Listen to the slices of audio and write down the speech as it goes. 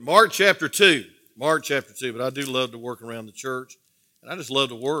Mark chapter 2. Mark chapter 2. But I do love to work around the church. And I just love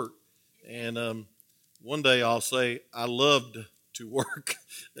to work. And one day I'll say, I loved to work.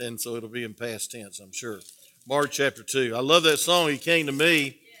 And so it'll be in past tense, I'm sure. Mark chapter 2. I love that song, He Came to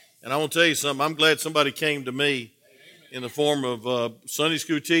Me. And I want to tell you something. I'm glad somebody came to me in the form of Sunday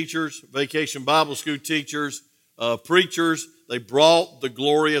school teachers, vacation Bible school teachers, preachers. They brought the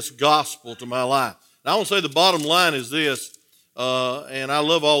glorious gospel to my life. And I want to say the bottom line is this. And I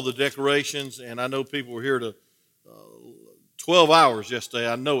love all the decorations, and I know people were here to 12 hours yesterday,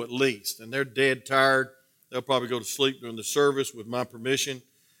 I know at least, and they're dead tired. They'll probably go to sleep during the service with my permission,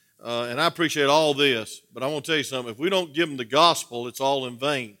 and I appreciate all this, but I want to tell you something. If we don't give them the gospel, it's all in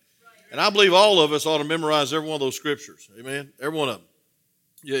vain, and I believe all of us ought to memorize every one of those scriptures, amen, every one of them.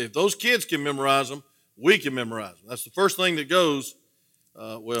 Yeah, if those kids can memorize them, we can memorize them. That's the first thing that goes,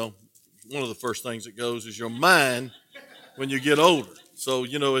 one of the first things that goes is your mind when you get older. So,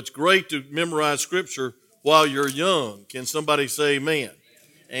 it's great to memorize Scripture while you're young. Can somebody say amen?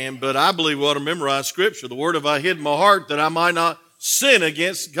 But I believe we ought to memorize Scripture. The word have I hid in my heart that I might not sin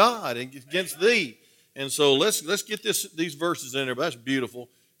against God and against thee. And so let's get these verses in there. But that's beautiful.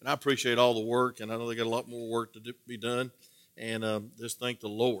 And I appreciate all the work. And I know they got a lot more work to be done. And just thank the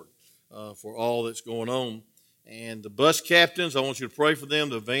Lord for all that's going on. And the bus captains, I want you to pray for them.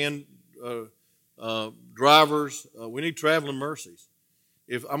 The van drivers, we need traveling mercies.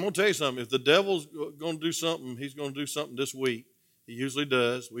 I'm going to tell you something. If the devil's going to do something, he's going to do something this week. He usually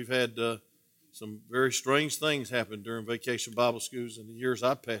does. We've had some very strange things happen during vacation Bible schools in the years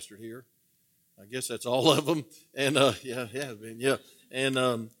I've pastored here. I guess that's all of them. And yeah. And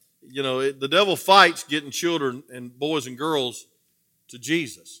the devil fights getting children and boys and girls to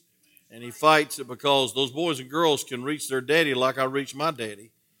Jesus, and he fights it because those boys and girls can reach their daddy like I reached my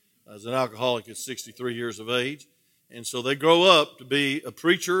daddy as an alcoholic at 63 years of age. And so they grow up to be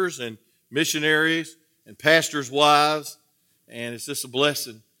preachers and missionaries and pastors' wives. And it's just a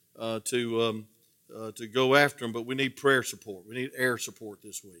blessing to go after them. But we need prayer support. We need air support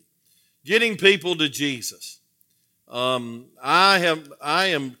this week. Getting people to Jesus. I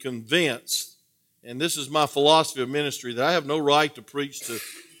am convinced, and this is my philosophy of ministry, that I have no right to preach to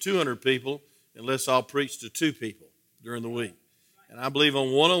 200 people unless I'll preach to 2 people during the week. And I believe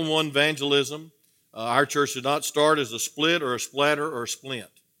on one-on-one evangelism. Our church did not start as a split or a splatter or a splint.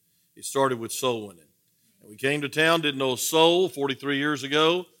 It started with soul winning. And we came to town, didn't know a soul 43 years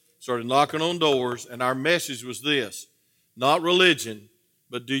ago, started knocking on doors, and our message was this: not religion,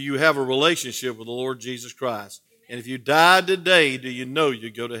 but do you have a relationship with the Lord Jesus Christ? And if you died today, do you know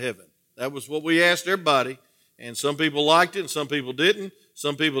you go to heaven? That was what we asked everybody, and some people liked it and some people didn't.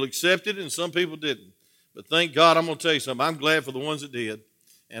 Some people accepted it and some people didn't. But thank God, I'm going to tell you something. I'm glad for the ones that did.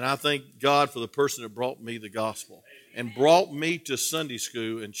 And I thank God for the person that brought me the gospel and brought me to Sunday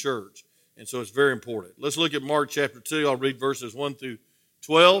school and church. And so it's very important. Let's look at Mark chapter 2. I'll read verses 1 through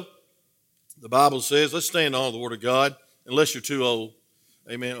 12. The Bible says, let's stand on the Word of God, unless you're too old.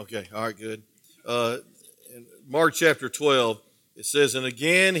 Amen. Okay. All right, good. In Mark chapter 12, it says, and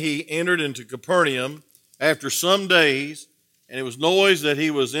again he entered into Capernaum after some days, and it was noised that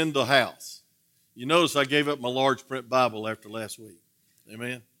he was in the house. You notice I gave up my large print Bible after last week.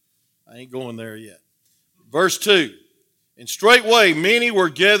 Amen. I ain't going there yet. Verse 2. And straightway many were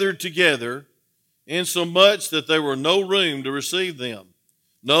gathered together, insomuch that there were no room to receive them.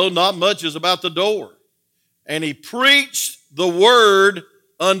 No, not much is about the door. And he preached the word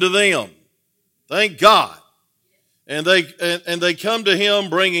unto them. Thank God. And they come to him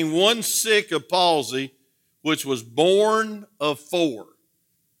bringing one sick of palsy, which was born of 4.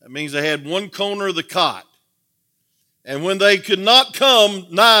 That means they had one corner of the cot. And when they could not come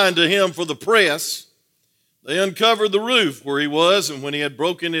nigh unto him for the press, they uncovered the roof where he was, and when he had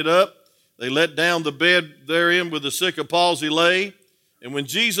broken it up, they let down the bed therein with the sick of palsy lay. And when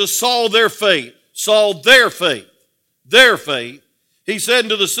Jesus saw their faith, he said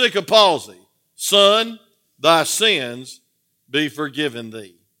unto the sick of palsy, Son, thy sins be forgiven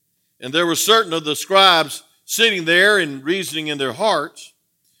thee. And there were certain of the scribes sitting there and reasoning in their hearts,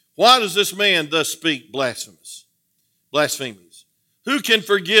 why does this man thus speak blasphemies? Who can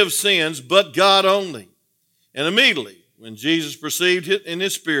forgive sins but God only? And immediately, when Jesus perceived it in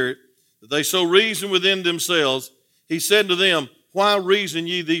his spirit, that they so reasoned within themselves, he said to them, why reason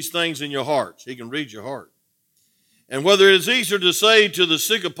ye these things in your hearts? He can read your heart. And whether it is easier to say to the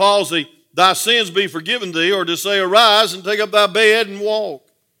sick of palsy, thy sins be forgiven thee, or to say, arise and take up thy bed and walk.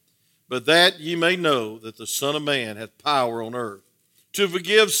 But that ye may know that the Son of Man hath power on earth to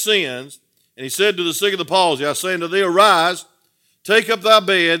forgive sins. And he said to the sick of the palsy, I say unto thee, arise, take up thy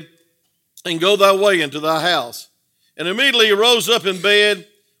bed, and go thy way into thy house. And immediately he rose up in bed,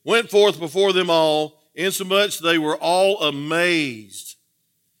 went forth before them all, insomuch they were all amazed,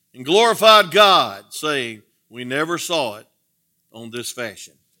 and glorified God, saying, we never saw it on this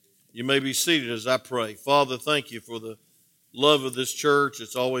fashion. You may be seated as I pray. Father, thank you for the love of this church.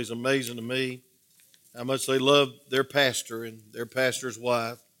 It's always amazing to me how much they love their pastor and their pastor's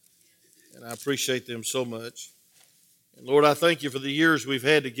wife, and I appreciate them so much. And Lord, I thank you for the years we've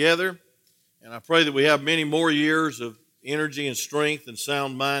had together, and I pray that we have many more years of energy and strength and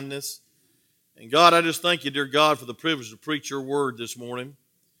sound mindedness. And God, I just thank you, dear God, for the privilege to preach your word this morning.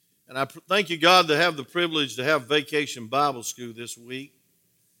 And I thank you, God, to have the privilege to have Vacation Bible School this week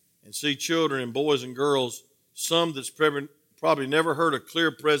and see children and boys and girls, some that's probably never heard a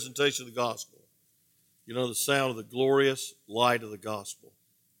clear presentation of the gospel. You know, the sound of the glorious light of the gospel,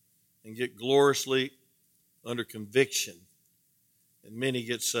 and get gloriously under conviction, and many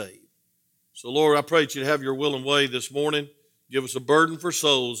get saved. So, Lord, I pray that you'd have your will and way this morning. Give us a burden for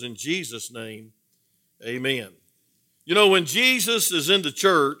souls. In Jesus' name, amen. You know, when Jesus is in the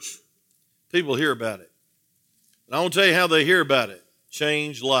church, people hear about it. And I want to tell you how they hear about it.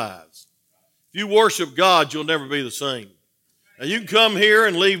 Change lives. If you worship God, you'll never be the same. Now, you can come here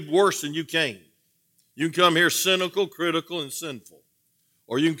and leave worse than you came. You can come here cynical, critical, and sinful.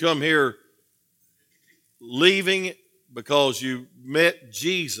 Or you can come here leaving because you met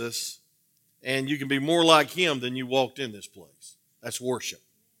Jesus, and you can be more like him than you walked in this place. That's worship.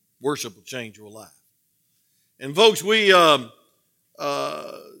 Worship will change your life. And folks, we tell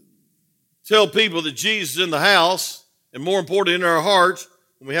people that Jesus is in the house, and more important, in our hearts,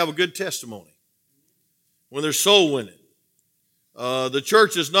 when we have a good testimony, when there's soul winning. The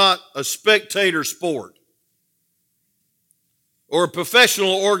church is not a spectator sport or a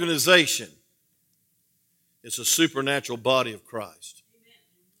professional organization. It's a supernatural body of Christ.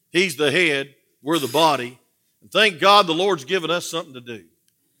 He's the head, we're the body, and thank God the Lord's given us something to do.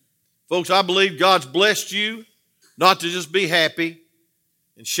 Folks, I believe God's blessed you not to just be happy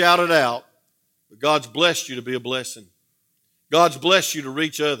and shout it out, but God's blessed you to be a blessing. God's blessed you to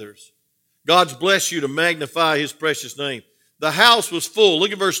reach others. God's blessed you to magnify his precious name. The house was full.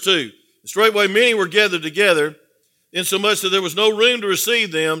 Look at verse 2. Straightway many were gathered together, insomuch that there was no room to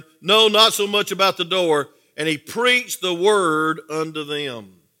receive them, no, not so much about the door, and he preached the word unto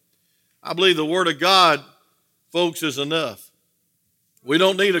them. I believe the word of God, folks, is enough. We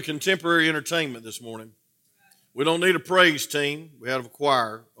don't need a contemporary entertainment this morning. We don't need a praise team. We have a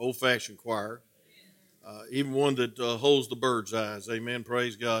choir, old-fashioned choir, even one that holds the bird's eyes. Amen,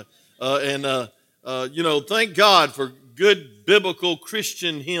 praise God. Thank God for good biblical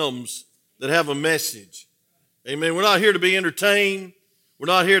Christian hymns that have a message. Amen. We're not here to be entertained. We're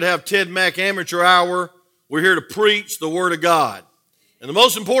not here to have Ted Mack Amateur Hour. We're here to preach the Word of God. And the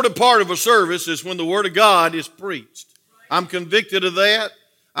most important part of a service is when the Word of God is preached. I'm convicted of that.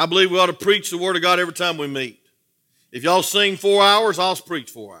 I believe we ought to preach the Word of God every time we meet. If y'all sing 4 hours, I'll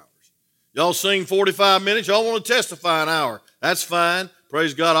preach 4 hours. Y'all sing 45 minutes, y'all want to testify an hour. That's fine.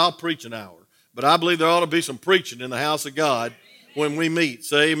 Praise God, I'll preach an hour. But I believe there ought to be some preaching in the house of God when we meet.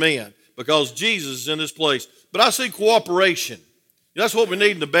 Say amen. Because Jesus is in this place. But I see cooperation. That's what we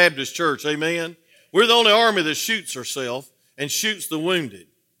need in the Baptist church. Amen. We're the only army that shoots herself and shoots the wounded.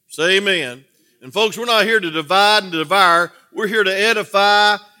 Say amen. And folks, we're not here to divide and devour. We're here to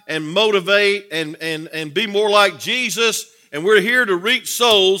edify and motivate and be more like Jesus. And we're here to reach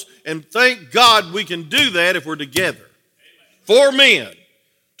souls. And thank God we can do that if we're together. 4 men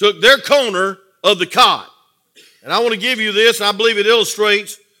took their corner of the cot. And I want to give you this. I believe it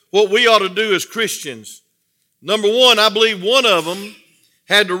illustrates what we ought to do as Christians. Number one, I believe one of them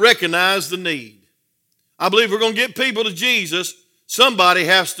had to recognize the need. I believe we're going to get people to Jesus. Somebody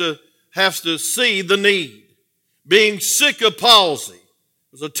has to see the need. Being sick of palsy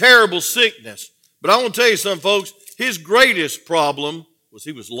was a terrible sickness. But I want to tell you something, folks. His greatest problem was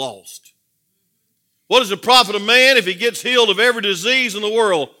he was lost. What does it profit a man if he gets healed of every disease in the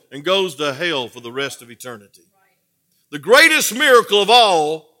world and goes to hell for the rest of eternity? The greatest miracle of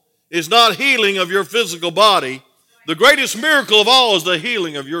all is not healing of your physical body. The greatest miracle of all is the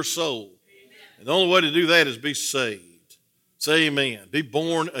healing of your soul. And the only way to do that is be saved. Say amen. Be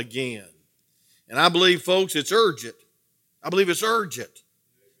born again. And I believe, folks, it's urgent. I believe it's urgent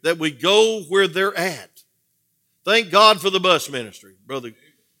that we go where they're at. Thank God for the bus ministry. Brother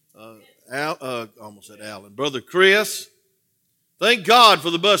almost said Alan. Brother Chris. Thank God for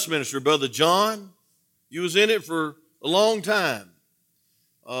the bus ministry. Brother John, you was in it for a long time.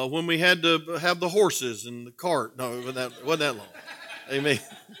 When we had to have the horses and the cart. No, it wasn't that long. Amen.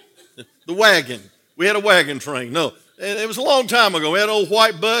 The wagon. We had a wagon train. No, it was a long time ago. We had an old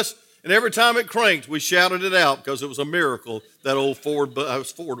white bus, And every time it cranked, we shouted it out because it was a miracle. That old Ford, it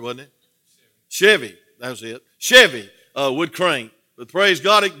was Ford, wasn't it? Chevy, that was it. Chevy would crank. But praise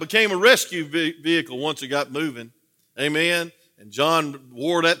God, it became a rescue vehicle once it got moving. Amen. And John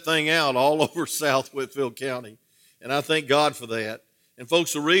wore that thing out all over South Whitfield County. And I thank God for that. And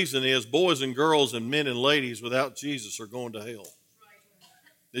folks, the reason is boys and girls and men and ladies without Jesus are going to hell.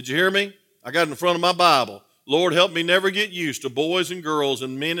 Did you hear me? I got it in front of my Bible. Lord, help me never get used to boys and girls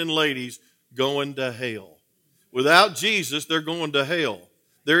and men and ladies going to hell. Without Jesus, they're going to hell.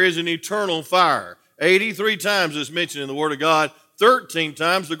 There is an eternal fire. 83 times it's mentioned in the Word of God. 13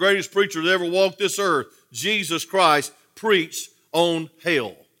 times the greatest preacher that ever walked this earth, Jesus Christ, preached on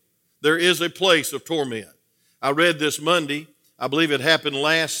hell. There is a place of torment. I read this Monday. I believe it happened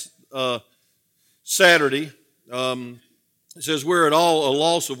last Saturday. It says, we're at all a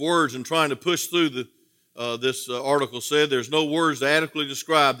loss of words in trying to push through this article said, there's no words to adequately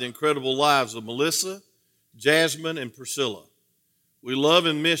describe the incredible lives of Melissa, Jasmine, and Priscilla. We love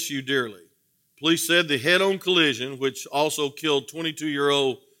and miss you dearly. Police said the head-on collision, which also killed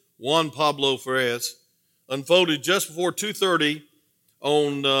 22-year-old Juan Pablo Ferez, unfolded just before 2:30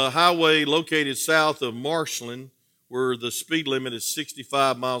 on a highway located south of Marshland, where the speed limit is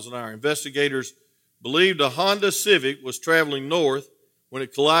 65 miles an hour. Investigators believed a Honda Civic was traveling north when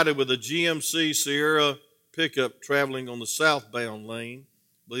it collided with a GMC Sierra pickup traveling on the southbound lane.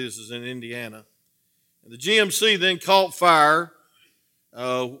 I believe this is in Indiana. And the GMC then caught fire.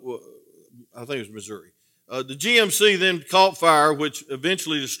 I think it was Missouri. The GMC then caught fire, which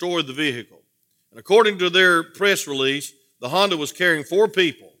eventually destroyed the vehicle. And according to their press release, the Honda was carrying 4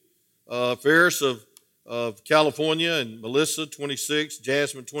 people. Ferris of California, and Melissa, 26,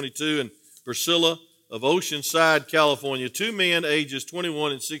 Jasmine, 22, and Priscilla of Oceanside, California. 2 men ages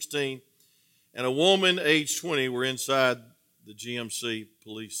 21 and 16, and a woman age 20 were inside the GMC,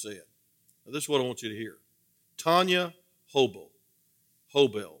 police said. Now, this is what I want you to hear. Tanya Hobel,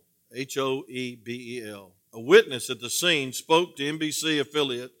 Hoebel, a witness at the scene, spoke to NBC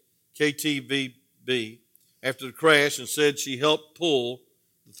affiliate KTVB after the crash and said she helped pull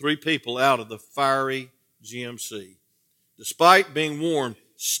the 3 people out of the fiery GMC. Despite being warned,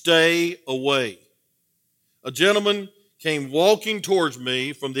 stay away. A gentleman came walking towards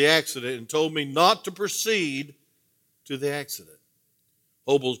me from the accident and told me not to proceed to the accident.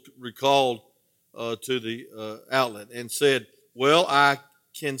 Hobel recalled to the outlet and said, well, I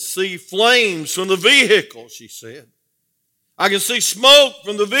can see flames from the vehicle, she said. I can see smoke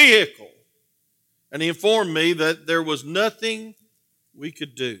from the vehicle. And he informed me that there was nothing we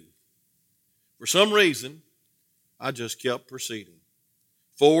could do. For some reason, I just kept proceeding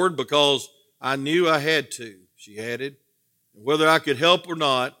forward because I knew I had to, she added. Whether I could help or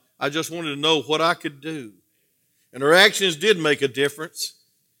not, I just wanted to know what I could do. And her actions did make a difference.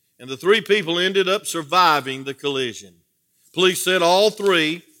 And the 3 people ended up surviving the collision. Police said all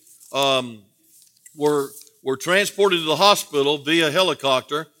 3 were transported to the hospital via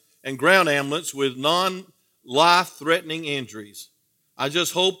helicopter and ground ambulance with non-life-threatening injuries. I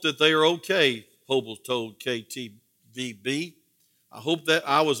just hope that they are okay, Hobel told KTVB. I hope that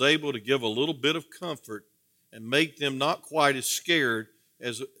I was able to give a little bit of comfort and make them not quite as scared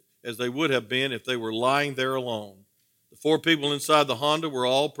as they would have been if they were lying there alone. The 4 people inside the Honda were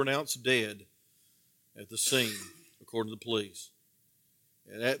all pronounced dead at the scene, according to the police.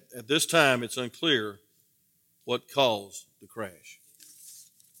 And at this time, it's unclear what caused the crash.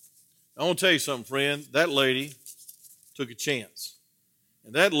 I want to tell you something, friend. That lady took a chance.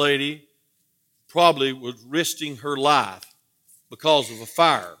 And that lady probably was risking her life because of a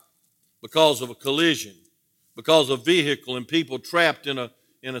fire, because of a collision, because of a vehicle and people trapped in a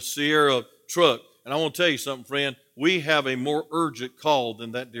Sierra truck. And I want to tell you something, friend. We have a more urgent call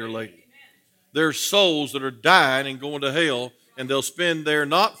than that dear lady. There's souls that are dying and going to hell, and they'll spend there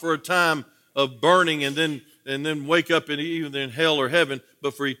not for a time of burning and then wake up either in hell or heaven,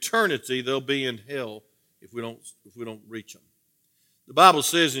 but for eternity they'll be in hell if we don't reach them. The Bible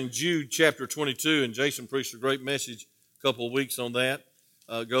says in Jude chapter 22, and Jason preached a great message a couple of weeks on that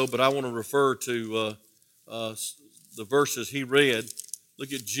ago, but I want to refer to the verses he read.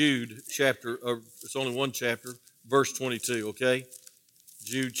 Look at Jude chapter, it's only one chapter, verse 22, okay?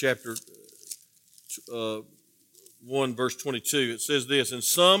 Jude chapter 1, verse 22. It says this, and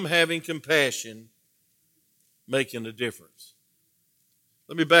some having compassion, making a difference.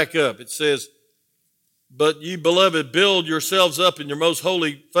 Let me back up. It says, but ye beloved, build yourselves up in your most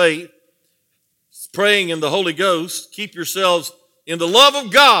holy faith, praying in the Holy Ghost, keep yourselves in the love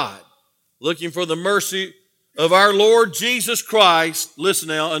of God, looking for the mercy of our Lord Jesus Christ, listen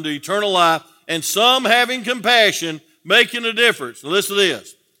now, unto eternal life, and some having compassion, making a difference. Now listen to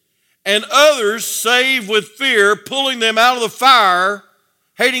this. and others save with fear, pulling them out of the fire,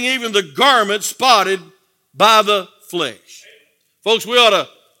 hating even the garment spotted by the flesh. Folks, we ought to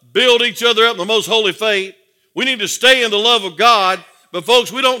build each other up in the most holy faith. We need to stay in the love of God. But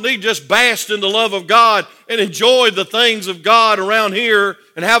folks, we don't need just bask in the love of God and enjoy the things of God around here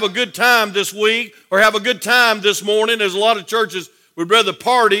and have a good time this week or have a good time this morning. There's a lot of churches would rather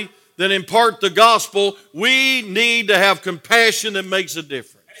party than impart the gospel. We need to have compassion that makes a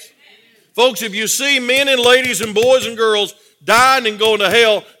difference. Folks, if you see men and ladies and boys and girls dying and going to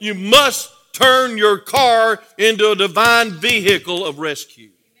hell, you must turn your car into a divine vehicle of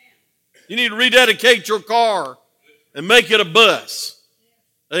rescue. You need to rededicate your car and make it a bus.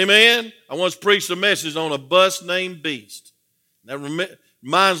 Amen? I once preached a message on a bus named Beast. That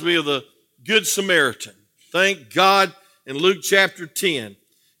reminds me of the Good Samaritan. Thank God in Luke chapter 10,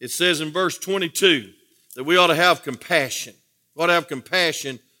 it says in verse 22 that we ought to have compassion. We ought to have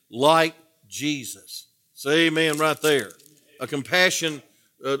compassion like Jesus. Say amen right there. A compassion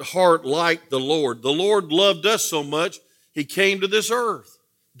heart like the Lord. The Lord loved us so much, He came to this earth,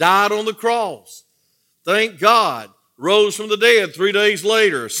 died on the cross. Thank God. Rose from the dead 3 days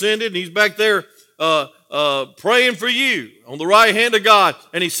later, ascended, and He's back there praying for you on the right hand of God.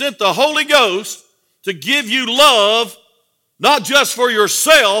 And He sent the Holy Ghost to give you love, not just for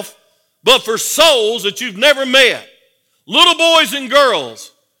yourself, but for souls that you've never met. Little boys and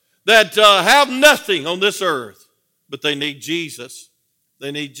girls that have nothing on this earth, but they need Jesus.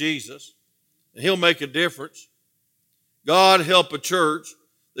 They need Jesus, and He'll make a difference. God help a church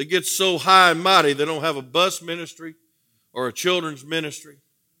that gets so high and mighty they don't have a bus ministry or a children's ministry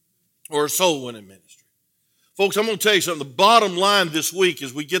or a soul winning ministry. Folks, I'm going to tell you something. The bottom line this week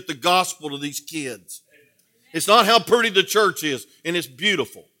is we get the gospel to these kids. It's not how pretty the church is, and it's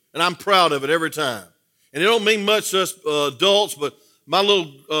beautiful, and I'm proud of it every time. And it don't mean much to us adults, but my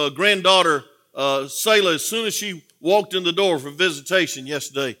little granddaughter, Selah, as soon as she walked in the door for visitation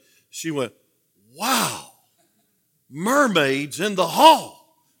yesterday, she went, "Wow, mermaids in the hall."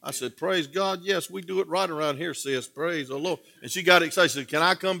 I said, "Praise God, yes, we do it right around here, sis. Praise the Lord." And she got excited. She said, "Can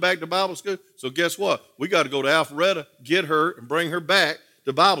I come back to Bible school?" So guess what? We got to go to Alpharetta, get her, and bring her back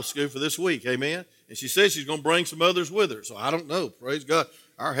to Bible school for this week. Amen? And she said she's going to bring some others with her. So I don't know. Praise God.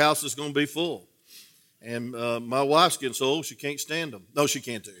 Our house is going to be full. And my wife's getting so old she can't stand them. No, she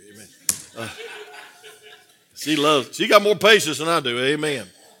can't do it. Amen. She got more patience than I do. Amen.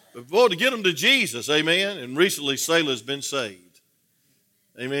 But boy, to get them to Jesus. Amen. And recently, Selah's been saved.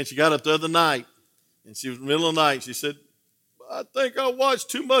 Amen. She got up the other night, and she was in the middle of the night. She said, "I think I watched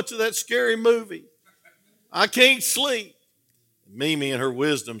too much of that scary movie. I can't sleep." Mimi in her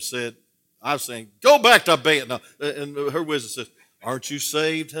wisdom said, I was saying, "Go back to bed." No, and her wisdom says, "Aren't you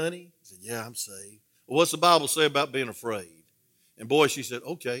saved, honey?" I said, "Yeah, I'm saved." "Well, what's the Bible say about being afraid?" And boy, she said,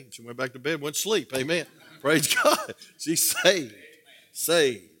 "Okay." She went back to bed, went to sleep. Amen. Praise God. She's saved.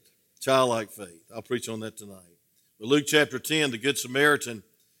 Saved. Childlike faith. I'll preach on that tonight. But Luke chapter 10, the Good Samaritan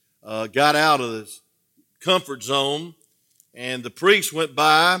got out of his comfort zone, and the priest went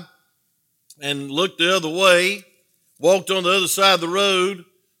by and looked the other way, walked on the other side of the road.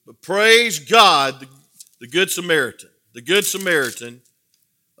 But praise God, the Good Samaritan. The Good Samaritan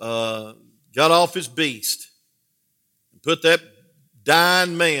got off his beast and put that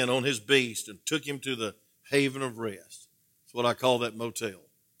dying man on his beast and took him to the haven of rest. That's what I call that motel.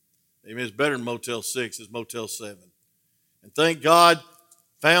 Amen. It's better than Motel 6. It's Motel 7. And thank God,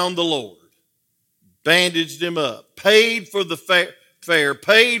 found the Lord, bandaged him up, paid for the fare,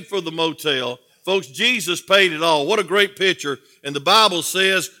 paid for the motel. Folks, Jesus paid it all. What a great picture. And the Bible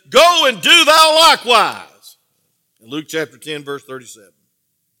says, "Go and do thou likewise." In Luke chapter 10, verse 37.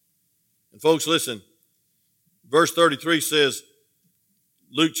 And folks, listen. Verse 33 says,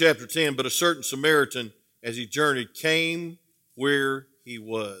 Luke chapter 10, "But a certain Samaritan, as he journeyed, came where he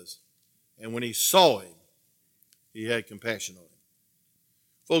was. And when he saw him, he had compassion on him."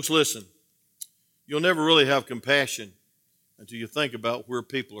 Folks, listen. You'll never really have compassion until you think about where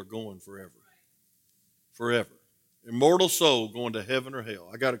people are going forever. Forever. Immortal soul going to heaven or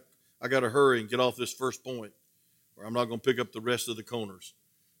hell. I got to hurry and get off this first point, or I'm not going to pick up the rest of the corners.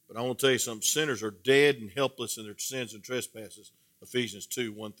 But I want to tell you something. Sinners are dead and helpless in their sins and trespasses. Ephesians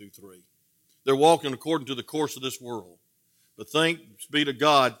 2, 1 through 3. They're walking according to the course of this world. But thanks be to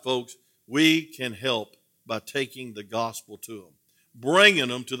God, folks, we can help by taking the gospel to them, bringing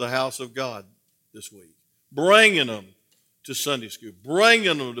them to the house of God this week, bringing them to Sunday school,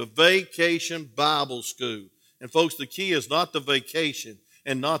 bringing them to Vacation Bible School. And folks, the key is not the vacation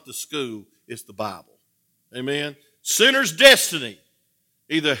and not the school, it's the Bible. Amen? Sinner's destiny,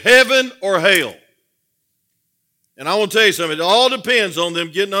 either heaven or hell. And I want to tell you something. It all depends on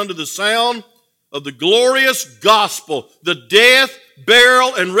them getting under the sound of the glorious gospel, the death,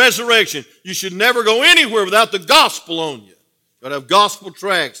 burial, and resurrection. You should never go anywhere without the gospel on you. Got to have gospel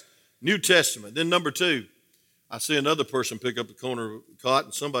tracts, New Testament. Then number 2, I see another person pick up the corner of the cot,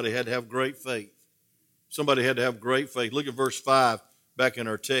 and somebody had to have great faith. Somebody had to have great faith. Look at verse 5 back in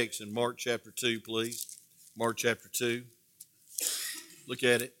our text in Mark chapter 2, please. Mark chapter 2. Look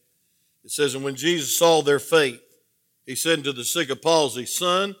at it. It says, and when Jesus saw their faith, he said unto the sick of palsy,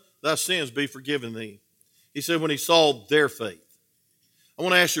 Son, thy sins be forgiven thee. He said when he saw their faith. I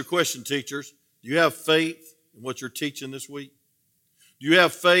want to ask you a question, teachers. Do you have faith in what you're teaching this week? Do you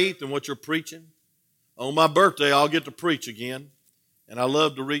have faith in what you're preaching? On my birthday, I'll get to preach again. And I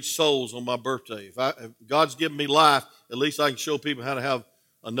love to reach souls on my birthday. If God's given me life, at least I can show people how to have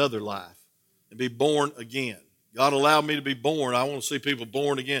another life and be born again. God allowed me to be born. I want to see people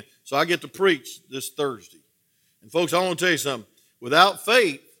born again. So I get to preach this Thursday. And folks, I want to tell you something. Without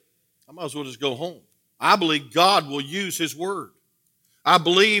faith, I might as well just go home. I believe God will use his word. I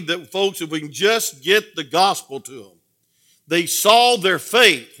believe that, folks, if we can just get the gospel to them. They saw their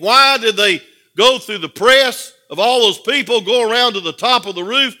faith. Why did they go through the press of all those people, go around to the top of the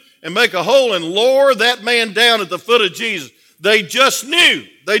roof and make a hole and lower that man down at the foot of Jesus? They just knew.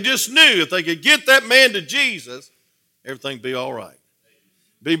 They just knew if they could get that man to Jesus, everything would be all right.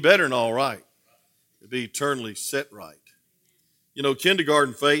 Be better than all right. It'd be eternally set right. You know,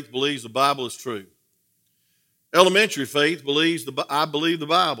 kindergarten faith believes the Bible is true. Elementary faith believes I believe the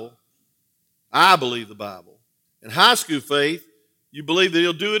Bible. I believe the Bible. And high school faith, you believe that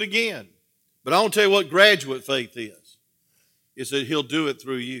he'll do it again. But I want to tell you what graduate faith is. It's that he'll do it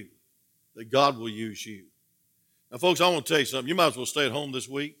through you. That God will use you. Now, folks, I want to tell you something. You might as well stay at home this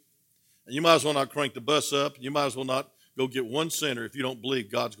week. And you might as well not crank the bus up. You might as well not go get one sinner if you don't believe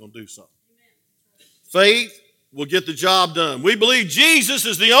God's going to do something. Faith will get the job done. We believe Jesus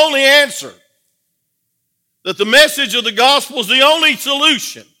is the only answer. That the message of the gospel is the only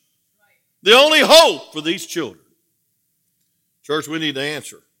solution. The only hope for these children. Church, we need to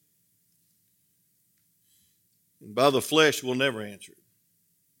answer. And by the flesh, we'll never answer it.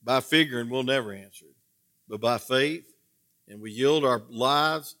 By figuring, we'll never answer it. But by faith, and we yield our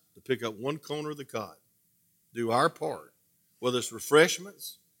lives to pick up one corner of the cot, do our part, whether it's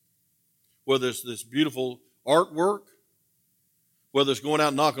refreshments, whether it's this beautiful artwork, whether it's going out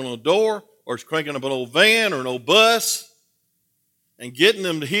and knocking on a door, or it's cranking up an old van or an old bus and getting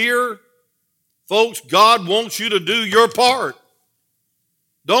them to hear. Folks, God wants you to do your part.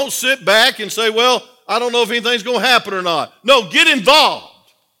 Don't sit back and say, well, I don't know if anything's going to happen or not. No, get involved.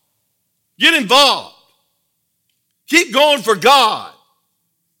 Get involved. Keep going for God.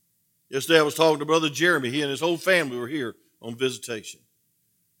 Yesterday I was talking to Brother Jeremy. He and his whole family were here on visitation.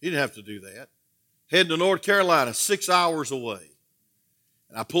 He didn't have to do that. Heading to North Carolina, 6 hours away.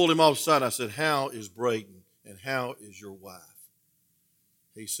 And I pulled him off the side. I said, how is Braden and how is your wife?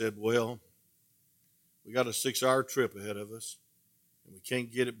 He said, well, we got a 6-hour trip ahead of us, and we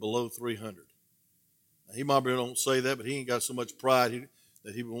can't get it below 300. Now, he probably don't say that, but he ain't got so much pride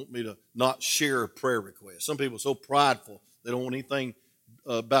that he want me to not share a prayer request. Some people are so prideful, they don't want anything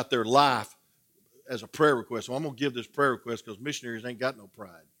about their life as a prayer request. So I'm going to give this prayer request because missionaries ain't got no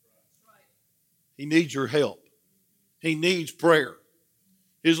pride. He needs your help. He needs prayer.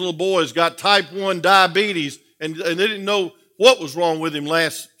 His little boy's got type 1 diabetes, and they didn't know what was wrong with him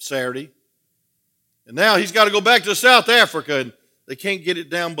last Saturday. And now he's got to go back to South Africa, and they can't get it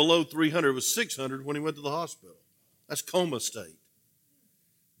down below 300. It was 600 when he went to the hospital. That's coma state.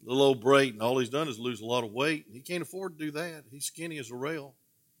 Little old Braden, all he's done is lose a lot of weight, and he can't afford to do that. He's skinny as a rail.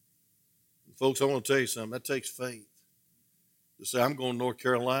 And folks, I want to tell you something. That takes faith. To say, I'm going to North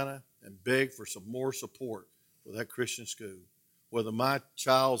Carolina and beg for some more support for that Christian school. Whether my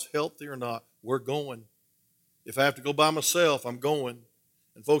child's healthy or not, we're going. If I have to go by myself, I'm going.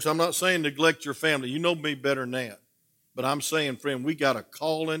 And folks, I'm not saying neglect your family. You know me better than that. But I'm saying, friend, we got a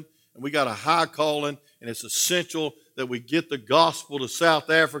calling, and we got a high calling, and it's essential that we get the gospel to South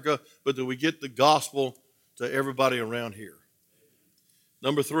Africa, but that we get the gospel to everybody around here.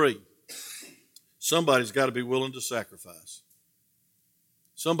 Number 3, somebody's got to be willing to sacrifice.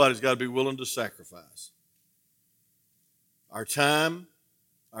 Somebody's got to be willing to sacrifice. Our time,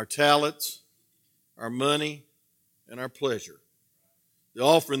 our talents, our money, and our pleasure. The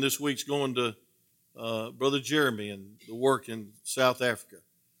offering this week's going to Brother Jeremy and the work in South Africa.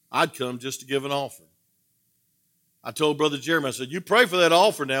 I'd come just to give an offering. I told Brother Jeremy, I said, you pray for that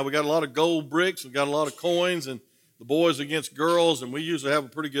offering now. We got a lot of gold bricks, we got a lot of coins, and the boys against girls, and we usually have a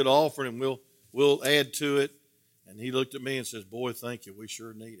pretty good offering, and we'll add to it. And he looked at me and says, boy, thank you. We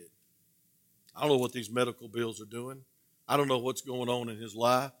sure need it. I don't know what these medical bills are doing. I don't know what's going on in his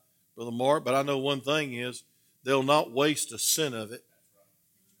life, Brother Mark, but I know one thing is they'll not waste a cent of it.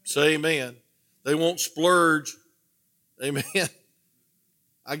 Say amen. They won't splurge. Amen.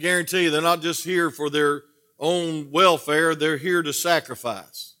 I guarantee you they're not just here for their own welfare. They're here to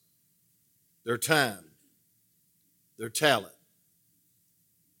sacrifice their time, their talent,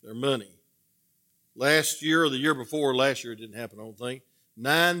 their money. Last year or the year before, last year it didn't happen, I don't think,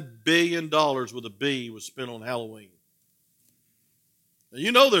 $9 billion with a B was spent on Halloween. Now,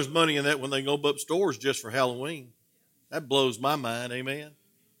 you know there's money in that when they go up stores just for Halloween. That blows my mind, amen.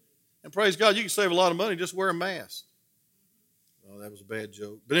 And praise God, you can save a lot of money just wear a mask. Oh, that was a bad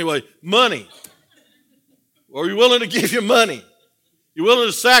joke. But anyway, money. Are you willing to give your money? You're willing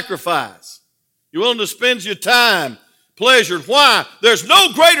to sacrifice. You're willing to spend your time, pleasure. Why? There's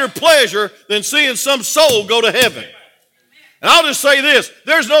no greater pleasure than seeing some soul go to heaven. And I'll just say this,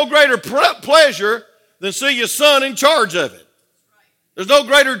 there's no greater pleasure than seeing your son in charge of it. There's no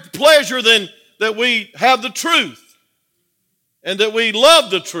greater pleasure than that we have the truth and that we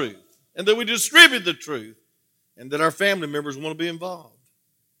love the truth and that we distribute the truth and that our family members want to be involved.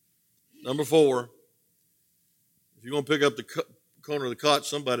 Number 4, if you're going to pick up the corner of the cot,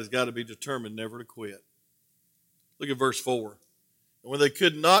 somebody's got to be determined never to quit. Look at verse 4. And when they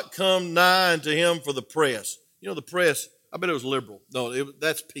could not come nigh unto him for the press. You know, the press, I bet it was liberal. No,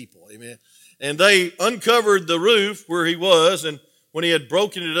 that's people, amen. And they uncovered the roof where he was, and when he had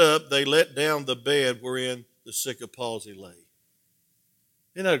broken it up, they let down the bed wherein the sick of palsy lay.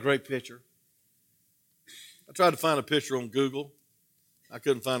 Isn't that a great picture? I tried to find a picture on Google. I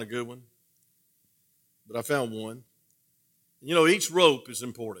couldn't find a good one, but I found one. You know, each rope is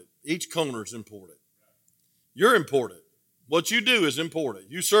important. Each corner is important. You're important. What you do is important.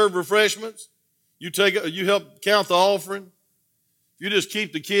 You serve refreshments. You help count the offering. You just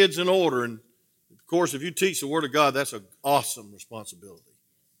keep the kids in order. And, of course, if you teach the Word of God, that's an awesome responsibility.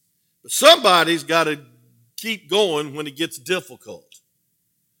 But somebody's got to keep going when it gets difficult.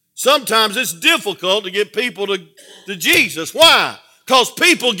 Sometimes it's difficult to get people to Jesus. Why? Because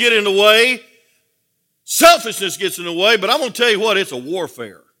people get in the way. Selfishness gets in the way. But I'm going to tell you what, it's a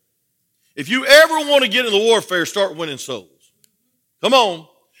warfare. If you ever want to get in the warfare, start winning souls. Come on.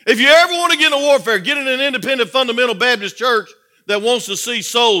 If you ever want to get in a warfare, get in an independent fundamental Baptist church that wants to see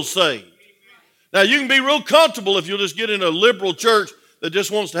souls saved. Now, you can be real comfortable if you'll just get in a liberal church that just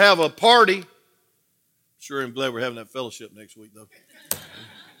wants to have a party. Sure am glad we're having that fellowship next week, though.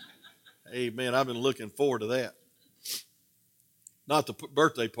 Amen. I've been looking forward to that. Not the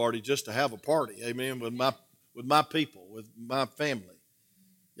birthday party, just to have a party. Amen. With my people, with my family.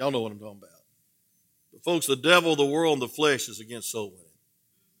 Y'all know what I'm talking about. But folks, the devil, the world, and the flesh is against soul winning.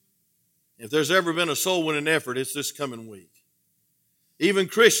 If there's ever been a soul winning effort, it's this coming week. Even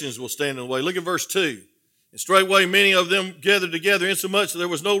Christians will stand in the way. Look at verse 2. And straightway many of them gathered together, insomuch that there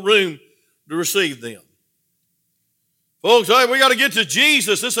was no room to receive them. Folks, hey, we got to get to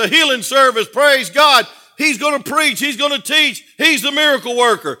Jesus. It's a healing service. Praise God. He's going to preach. He's going to teach. He's the miracle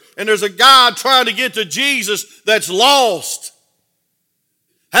worker. And there's a guy trying to get to Jesus that's lost.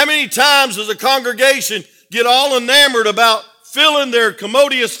 How many times does a congregation get all enamored about filling their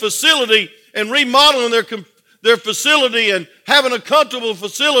commodious facility and remodeling their facility and having a comfortable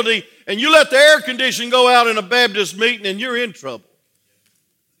facility, and you let the air conditioning go out in a Baptist meeting and you're in trouble?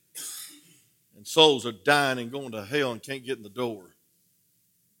 And souls are dying and going to hell and can't get in the door.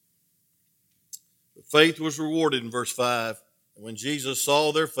 The faith was rewarded in verse 5. And when Jesus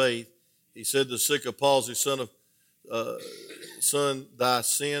saw their faith, he said to the sick of palsy, Son, thy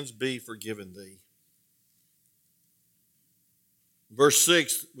sins be forgiven thee. Verse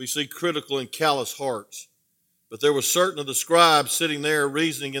 6, we see critical and callous hearts. But there were certain of the scribes sitting there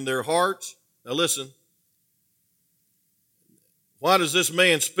reasoning in their hearts. Now listen. Why does this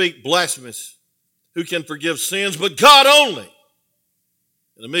man speak blasphemous? Who can forgive sins but God only?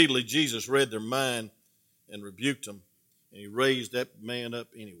 And immediately Jesus read their mind and rebuked them. And he raised that man up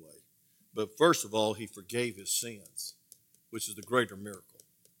anyway. But first of all, he forgave his sins, which is the greater miracle.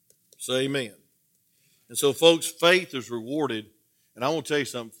 Say amen. And so, folks, faith is rewarded. And I want to tell you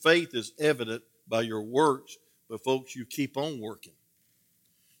something. Faith is evident by your works. But, folks, you keep on working.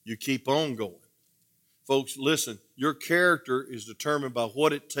 You keep on going. Folks, listen. Your character is determined by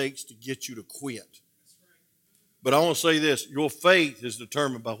what it takes to get you to quit. But I want to say this. Your faith is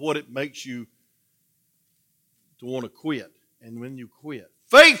determined by what it makes you to want to quit. And when you quit.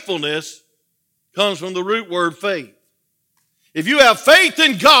 Faithfulness comes from the root word faith. If you have faith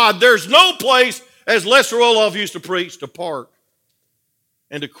in God, there's no place, as Lester Roloff used to preach, to park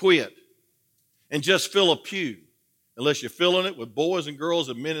and to quit and just fill a pew, unless you're filling it with boys and girls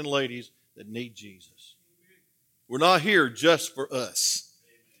and men and ladies that need Jesus. We're not here just for us.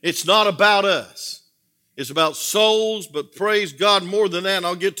 It's not about us. It's about souls, but praise God more than that, and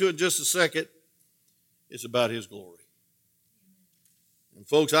I'll get to it in just a second. It's about His glory. And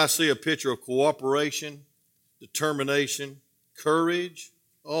folks, I see a picture of cooperation, determination, courage,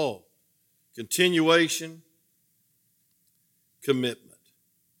 continuation, commitment.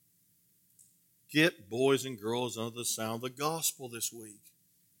 Get boys and girls under the sound of the gospel this week.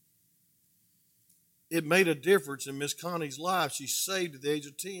 It made a difference in Miss Connie's life. She's saved at the age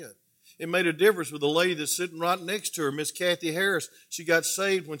of 10. It made a difference with the lady that's sitting right next to her, Miss Kathy Harris. She got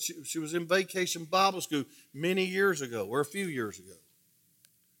saved when she was in Vacation Bible School many years ago, or a few years ago.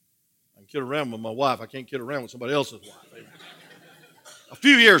 I can kid around with my wife. I can't kid around with somebody else's wife. Amen. A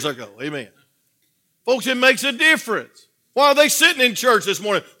few years ago. Amen. Folks, it makes a difference. Why are they sitting in church this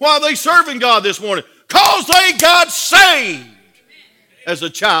morning? Why are they serving God this morning? Because they got saved as a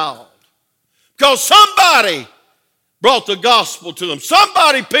child. Because somebody brought the gospel to them.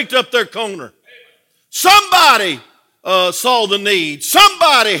 Somebody picked up their corner. Somebody saw the need.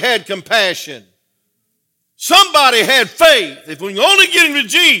 Somebody had compassion. Somebody had faith. If we can only get him to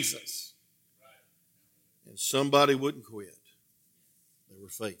Jesus. And somebody wouldn't quit. They were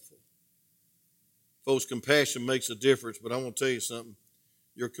faithful. Folks, compassion makes a difference, but I want to tell you something.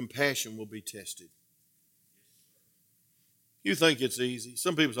 Your compassion will be tested. You think it's easy.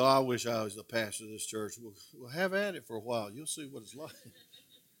 Some people say, I wish I was the pastor of this church. Well, have at it for a while. You'll see what it's like.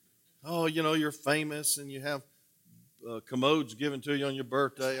 Oh, you're famous and you have commodes given to you on your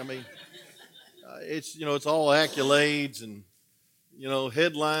birthday. I mean, it's all accolades and,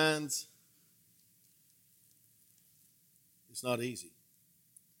 headlines. It's not easy,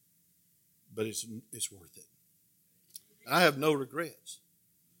 but it's worth it. I have no regrets.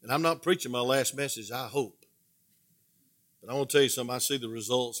 And I'm not preaching my last message, I hope. But I want to tell you something. I see the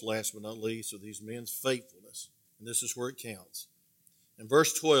results, last but not least, of these men's faithfulness. And this is where it counts. In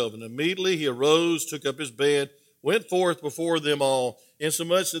verse 12, and immediately he arose, took up his bed, went forth before them all,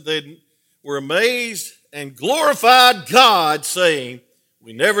 insomuch that they were amazed and glorified God, saying,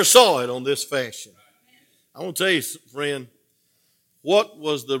 we never saw it on this fashion. I want to tell you, friend, what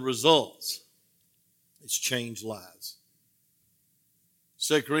was the results? It's changed lives.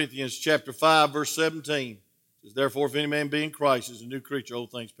 2 Corinthians chapter 5, verse 17. Says, therefore, if any man be in Christ is a new creature,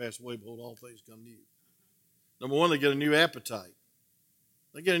 old things pass away, behold, all things come new. Number one, they get a new appetite.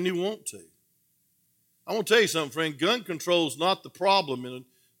 They get a new want to. I want to tell you something, friend. Gun control is not the problem in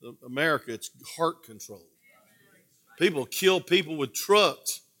America. It's heart control. People kill people with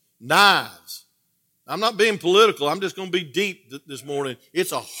trucks, knives. I'm not being political. I'm just going to be deep this morning.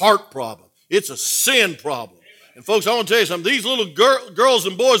 It's a heart problem. It's a sin problem. And folks, I want to tell you something. These little girls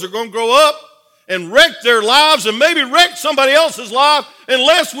and boys are going to grow up and wreck their lives and maybe wreck somebody else's life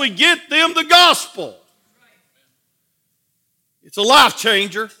unless we get them the gospel. It's a life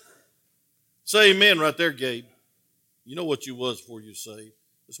changer. Say amen right there, Gabe. You know what you was before you saved.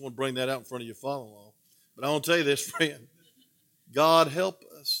 Just want to bring that out in front of your father-in-law. But I want to tell you this, friend. God help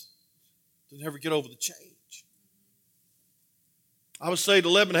us to never get over the change. I was saved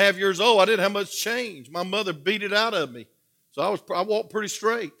 11 and a half years old. I didn't have much change. My mother beat it out of me. So I walked pretty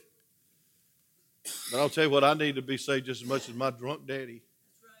straight. But I'll tell you what, I need to be saved just as much as my drunk daddy.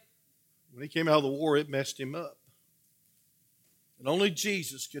 When he came out of the war, it messed him up. And only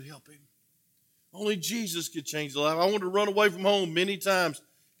Jesus could help him. Only Jesus could change the life. I wanted to run away from home many times,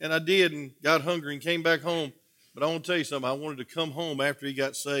 and I did, and got hungry and came back home. But I want to tell you something. I wanted to come home after he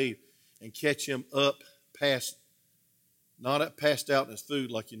got saved and catch him up not passed out in his food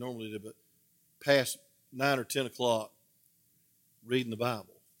like you normally do, but past 9 or 10 o'clock, reading the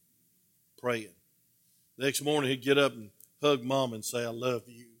Bible, praying. Next morning, he'd get up and hug Mom and say, I love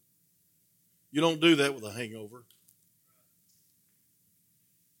you. You don't do that with a hangover.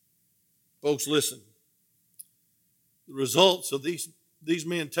 Folks, listen. The results of these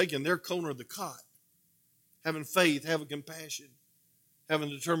men taking their corner of the cot, having faith, having compassion, having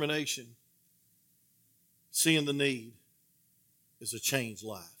determination, seeing the need, is a changed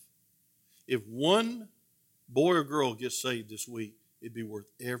life. If one boy or girl gets saved this week, it'd be worth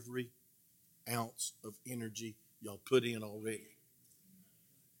every ounce of energy y'all put in already.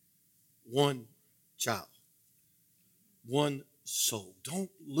 One child. One soul. Don't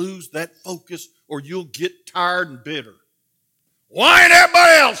lose that focus or you'll get tired and bitter. Why ain't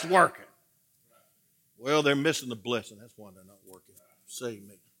everybody else working? Well, they're missing the blessing. That's why they're not working. Say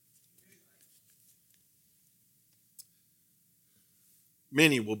amen.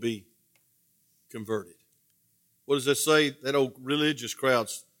 Many will be converted. What does that say? That old religious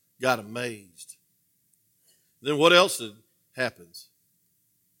crowds got amazed. Then what else happens?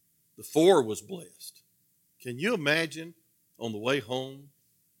 The 4 was blessed. Can you imagine on the way home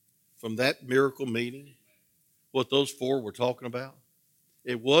from that miracle meeting what those 4 were talking about?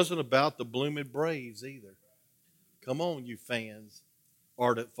 It wasn't about the Blooming Braves either. Come on, you fans,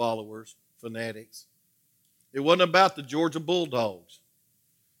 ardent followers, fanatics. It wasn't about the Georgia Bulldogs,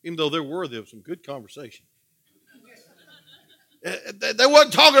 even though there was some good conversation. They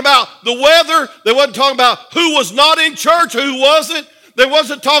wasn't talking about the weather. They wasn't talking about who was not in church, who wasn't. They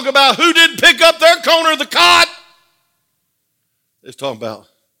wasn't talking about who didn't pick up their corner of the cot. They was talking about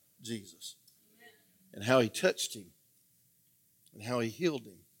Jesus and how he touched him and how he healed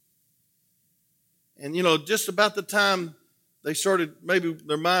him. And, just about the time they started, maybe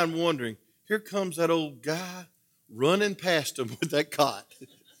their mind wondering, here comes that old guy running past them with that cot.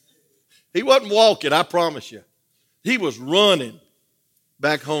 He wasn't walking, I promise you. He was running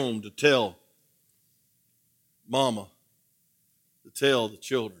back home to tell Mama, to tell the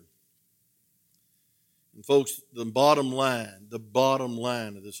children. And folks, the bottom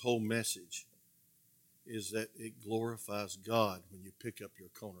line of this whole message is that it glorifies God when you pick up your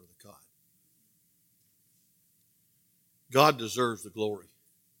corner of the cot. God deserves the glory.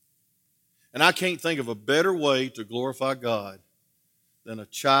 And I can't think of a better way to glorify God than a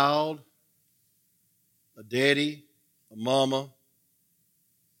child, a daddy, a mama,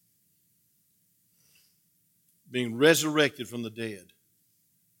 being resurrected from the dead,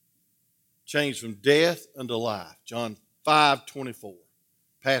 changed from death unto life. John 5:24.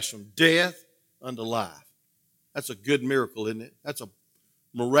 Passed from death unto life. That's a good miracle, isn't it? That's a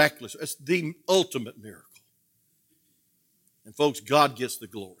miraculous, that's the ultimate miracle. And folks, God gets the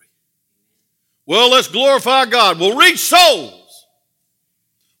glory. Well, let's glorify God. We'll reach souls.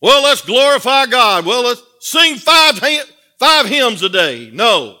 Well, let's glorify God. Well, let's sing five hymns a day.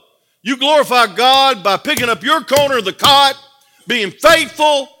 No. You glorify God by picking up your corner of the cot, being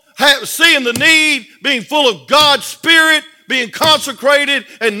faithful, seeing the need, being full of God's Spirit, being consecrated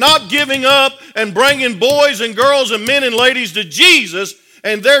and not giving up, and bringing boys and girls and men and ladies to Jesus,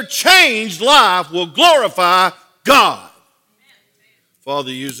 and their changed life will glorify God.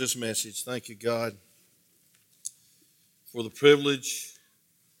 Father, use this message. Thank you, God, for the privilege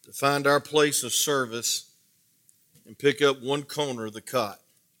to find our place of service and pick up one corner of the cot.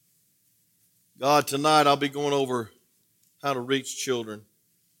 God, tonight I'll be going over how to reach children,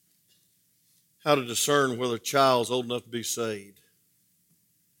 how to discern whether a child's old enough to be saved,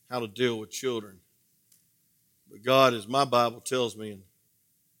 how to deal with children. But God, as my Bible tells me in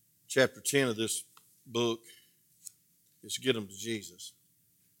chapter 10 of this book, is to get them to Jesus,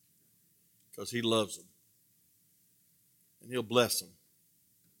 because he loves them, and he'll bless them,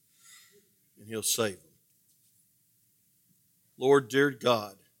 and he'll save them. Lord, dear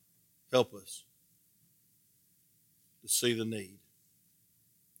God, help us to see the need.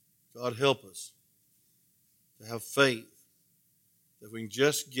 God, help us to have faith that we can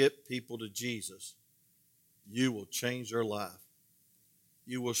just get people to Jesus. You will change their life.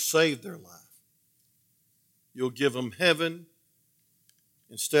 You will save their life. You'll give them heaven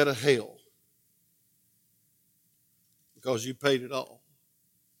instead of hell, because you paid it all.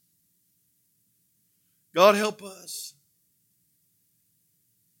 God, help us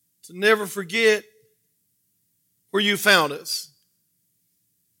to never forget where you found us,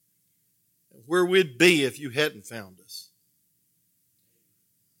 and where we'd be if you hadn't found us.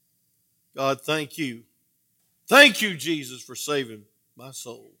 God, thank you. Thank you, Jesus, for saving my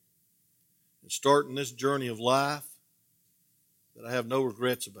soul and starting this journey of life that I have no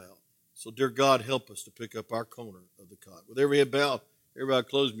regrets about. So, dear God, help us to pick up our corner of the cot. With every head bowed, everybody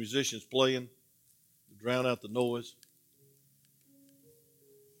closed, musicians playing to drown out the noise.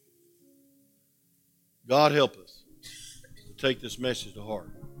 God, help us to take this message to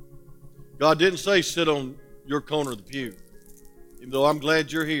heart. God didn't say sit on your corner of the pew, even though I'm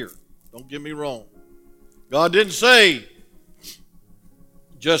glad you're here. Don't get me wrong. God didn't say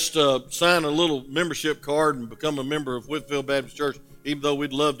just sign a little membership card and become a member of Whitfield Baptist Church, even though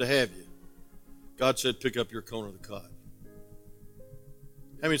we'd love to have you. God said pick up your corner of the cot.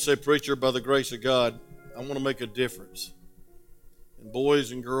 How many say, preacher, by the grace of God, I want to make a difference in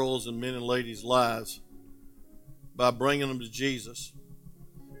boys and girls and men and ladies' lives by bringing them to Jesus,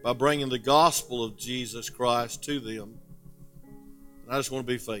 by bringing the gospel of Jesus Christ to them. And I just want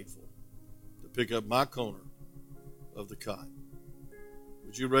to be faithful to pick up my corner of the cot.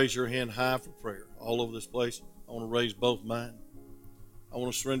 Would you raise your hand high for prayer all over this place? I want to raise both mine. I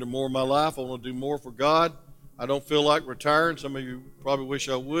want to surrender more of my life. I want to do more for God. I don't feel like retiring. Some of you probably wish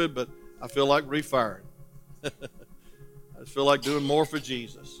I would, but I feel like refiring. I just feel like doing more for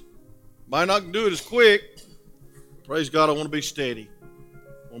Jesus. Might not do it as quick. Praise God, I want to be steady.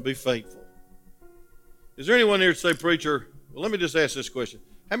 I want to be faithful. Is there anyone here to say, preacher, well, let me just ask this question.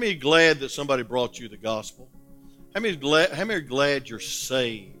 How many are glad that somebody brought you the gospel? How many are glad you're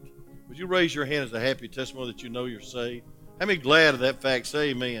saved? Would you raise your hand as a happy testimony that you know you're saved? How many are glad of that fact? Say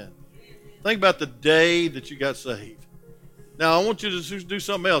amen. Think about the day that you got saved. Now, I want you to do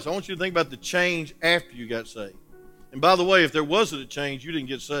something else. I want you to think about the change after you got saved. And by the way, if there wasn't a change, you didn't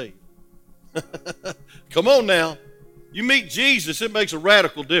get saved. Come on now. You meet Jesus, it makes a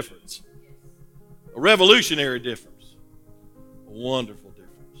radical difference. A revolutionary difference. A wonderful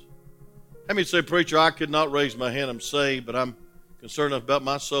difference. How many say, preacher, I could not raise my hand, I'm saved, but I'm concerned enough about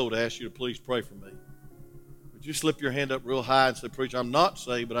my soul to ask you to please pray for me? Would you slip your hand up real high and say, preacher, I'm not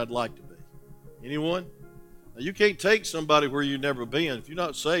saved, but I'd like to be? Anyone? Now, you can't take somebody where you've never been. If you're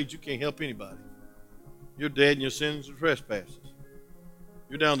not saved, you can't help anybody. You're dead in your sins and trespasses.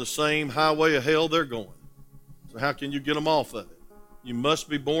 You're down the same highway of hell they're going. So how can you get them off of it? You must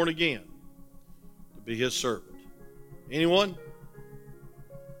be born again to be his servant. Anyone?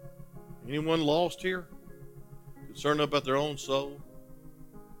 Anyone lost here? Concerned about their own soul?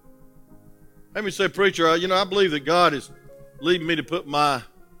 Let me say, preacher, I believe that God is leading me to put my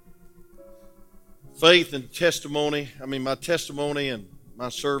faith and testimony, my testimony and my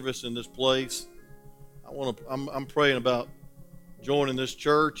service in this place. I'm praying about joining this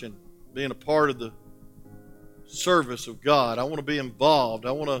church and being a part of the service of God. I want to be involved.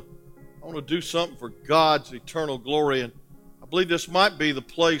 I want to do something for God's eternal glory. And I believe this might be the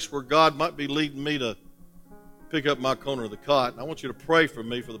place where God might be leading me to pick up my corner of the cot. And I want you to pray for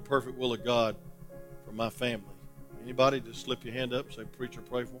me for the perfect will of God for my family. Anybody, just slip your hand up and say, preacher,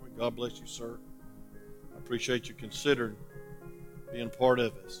 pray for me. God bless you, sir. I appreciate you considering being part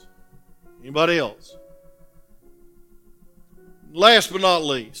of us. Anybody else? Last but not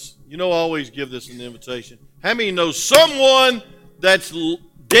least, I always give this an invitation. How many know someone that's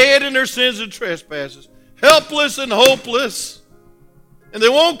dead in their sins and trespasses, helpless and hopeless, and they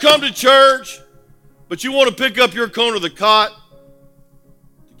won't come to church, but you want to pick up your corner of the cot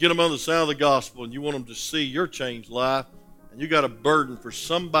to get them on the sound of the gospel, and you want them to see your changed life, and you got a burden for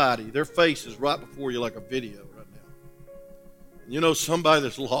somebody. Their face is right before you like a video right now. And somebody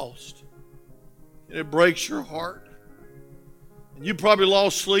that's lost, and it breaks your heart. And you probably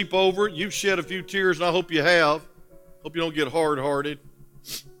lost sleep over it. You've shed a few tears, and I hope you have. Hope you don't get hard-hearted.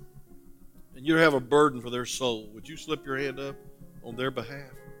 And you have a burden for their soul. Would you slip your hand up on their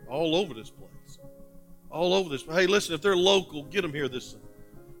behalf? All over this place. All over this. Hey, listen, if they're local, get them here this Sunday.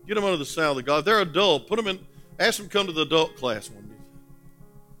 Get them under the sound of the God. If they're adult, put them in. Ask them to come to the adult class one day.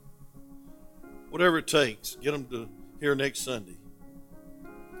 Whatever it takes, get them to here next Sunday.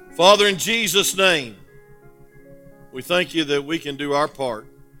 Father, in Jesus' name, we thank you that we can do our part.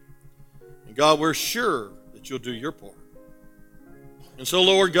 And God, we're sure that you'll do your part. And so,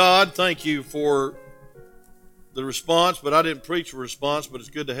 Lord God, thank you for the response, but I didn't preach a response, but it's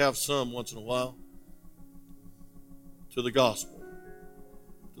good to have some once in a while to the gospel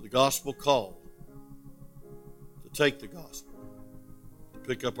call, to take the gospel, to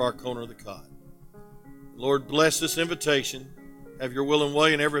pick up our corner of the cot. Lord, bless this invitation. Have your will and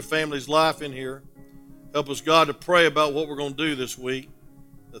way in every family's life in here. Help us, God, to pray about what we're going to do this week,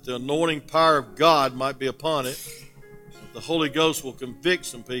 that the anointing power of God might be upon it, that the Holy Ghost will convict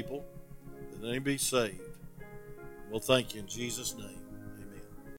some people, that they be saved. Well, thank you in Jesus' name.